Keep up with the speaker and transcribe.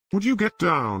Would you get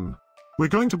down? We're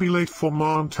going to be late for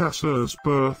Montassar's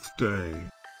birthday.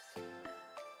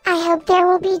 I hope there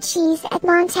will be cheese at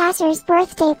Montassar's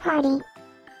birthday party.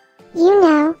 You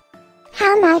know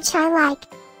how much I like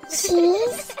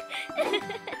cheese.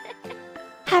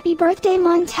 Happy birthday,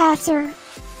 Montassar.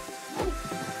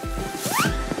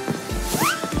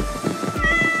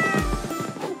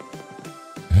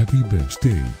 Happy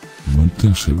birthday,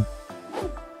 Montassar.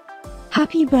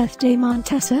 Happy birthday,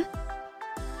 Montassar.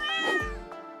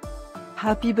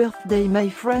 Happy birthday, my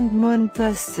friend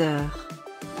Montassar.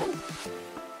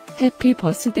 Happy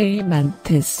birthday,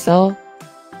 Montassar.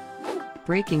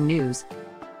 Breaking news.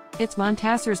 It's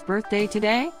Montassar's birthday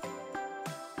today?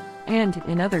 And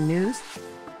in other news,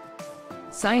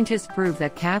 scientists prove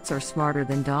that cats are smarter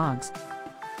than dogs.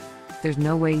 There's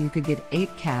no way you could get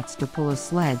 8 cats to pull a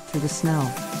sled through the snow.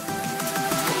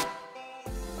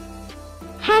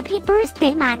 Happy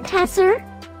birthday, Montassar.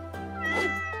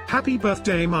 Happy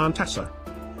birthday, Montassar.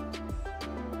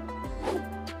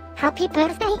 Happy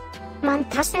birthday,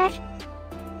 Montassar.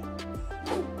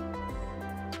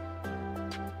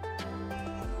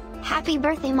 Happy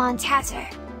birthday, Montassar.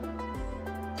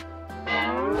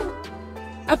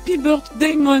 Happy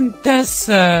birthday,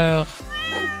 Montassar.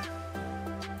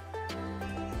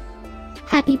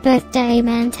 Happy birthday,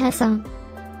 Montassar.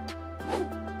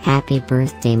 Happy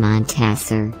birthday,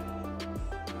 Montassar.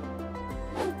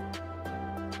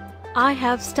 I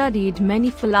have studied many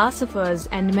philosophers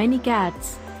and many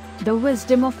cats. The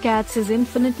wisdom of cats is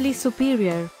infinitely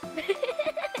superior.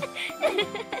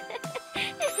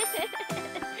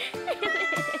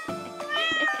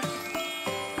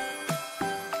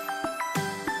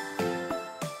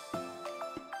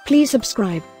 Please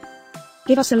subscribe,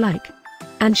 give us a like,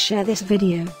 and share this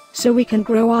video, so we can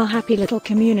grow our happy little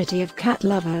community of cat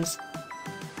lovers.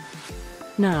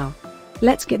 Now,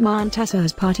 let's get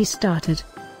Montassar's party started.